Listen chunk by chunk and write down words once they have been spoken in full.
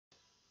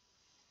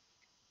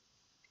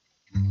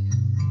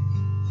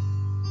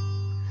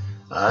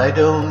I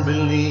don't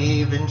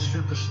believe in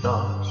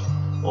superstars,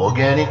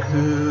 organic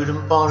food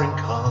and foreign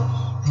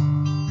cars.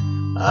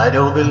 I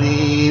don't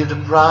believe the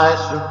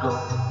price of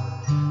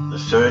gold, the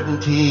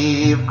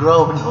certainty of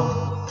growing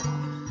old,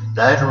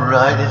 that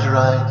right is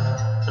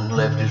right and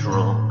left is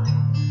wrong,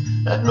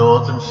 that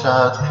north and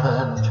south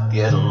can't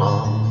get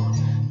along,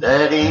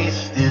 that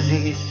east is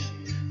east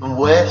and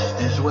west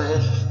is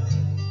west,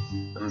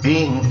 and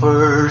being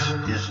first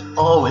is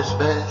always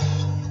best.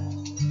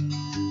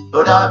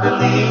 But I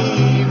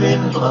believe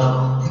in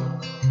love,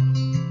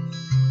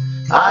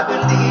 I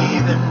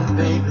believe in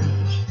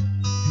babies,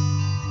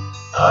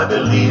 I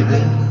believe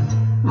in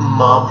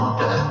mom and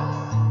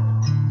dad,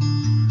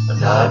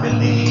 and I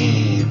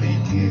believe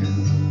in you.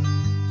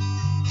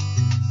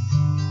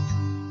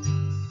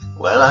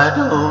 Well, I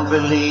don't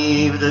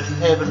believe that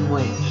heaven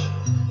waits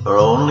for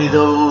only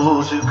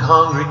those who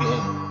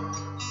congregate.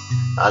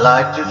 I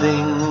like to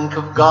think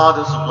of God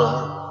as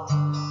love.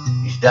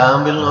 He's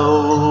down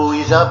below,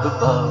 he's up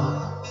above.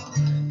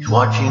 He's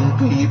watching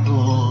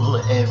people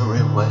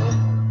everywhere.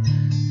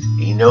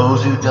 He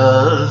knows who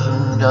does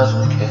and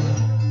doesn't care.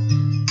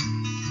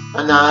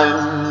 And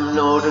I'm an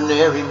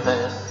ordinary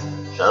man.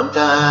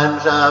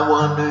 Sometimes I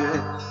wonder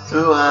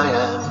who I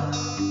am.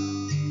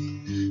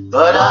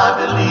 But I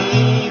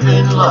believe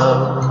in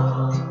love,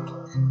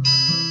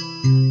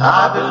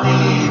 I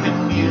believe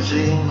in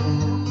music,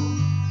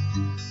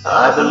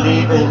 I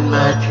believe in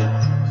magic,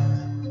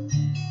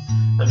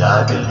 and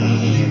I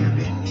believe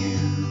in you.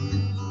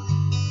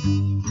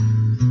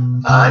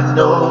 I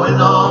know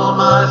in all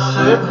my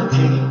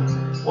certainty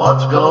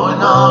what's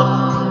going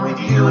on with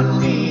you and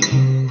me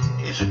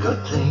is a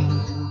good thing,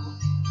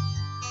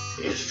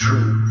 it's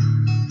true.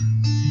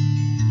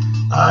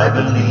 I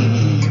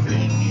believe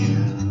in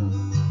you.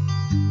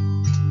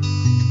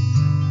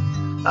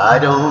 I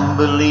don't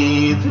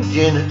believe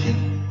virginity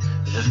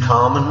is as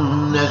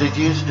common as it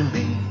used to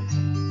be,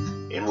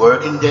 in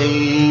working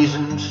days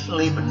and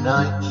sleeping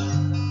nights,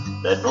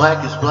 that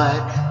black is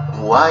black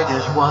and white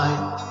is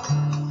white,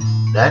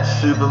 that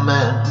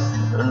Superman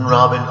and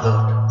Robin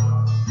Hood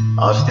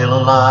are still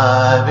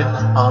alive in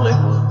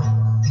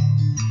Hollywood,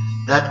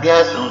 that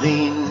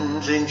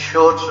gasoline's in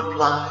short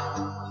supply,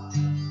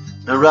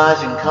 the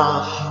rising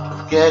cost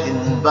of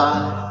getting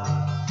by.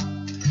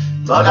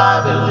 But I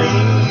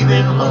believe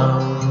in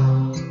love,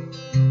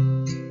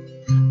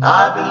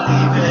 I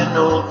believe in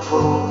old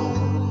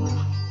folks,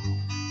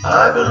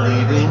 I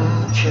believe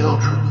in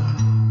children,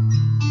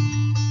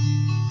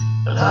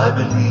 and I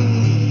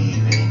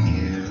believe in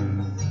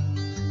you.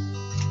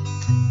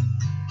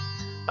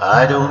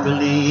 I don't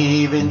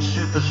believe in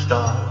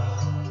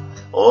superstars,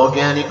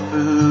 organic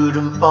food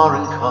and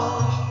foreign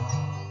cars.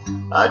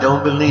 I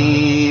don't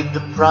believe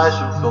the price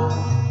of gold,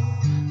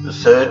 the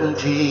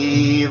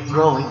certainty of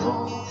growing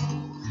old,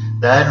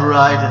 that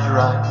right is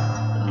right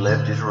and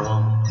left is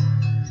wrong,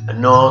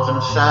 and north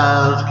and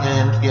south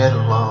can't get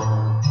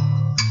along,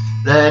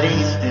 that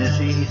east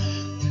is east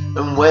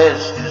and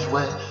west is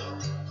west,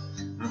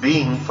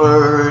 being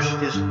first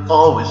is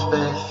always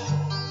best.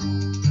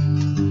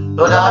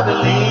 But I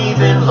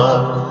believe in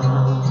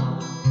love,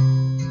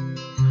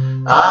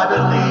 I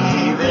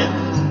believe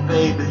in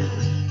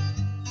babies,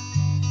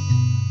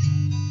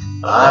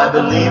 I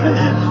believe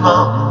in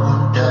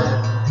mom and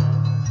dad,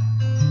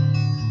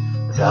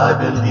 and I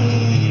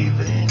believe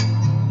in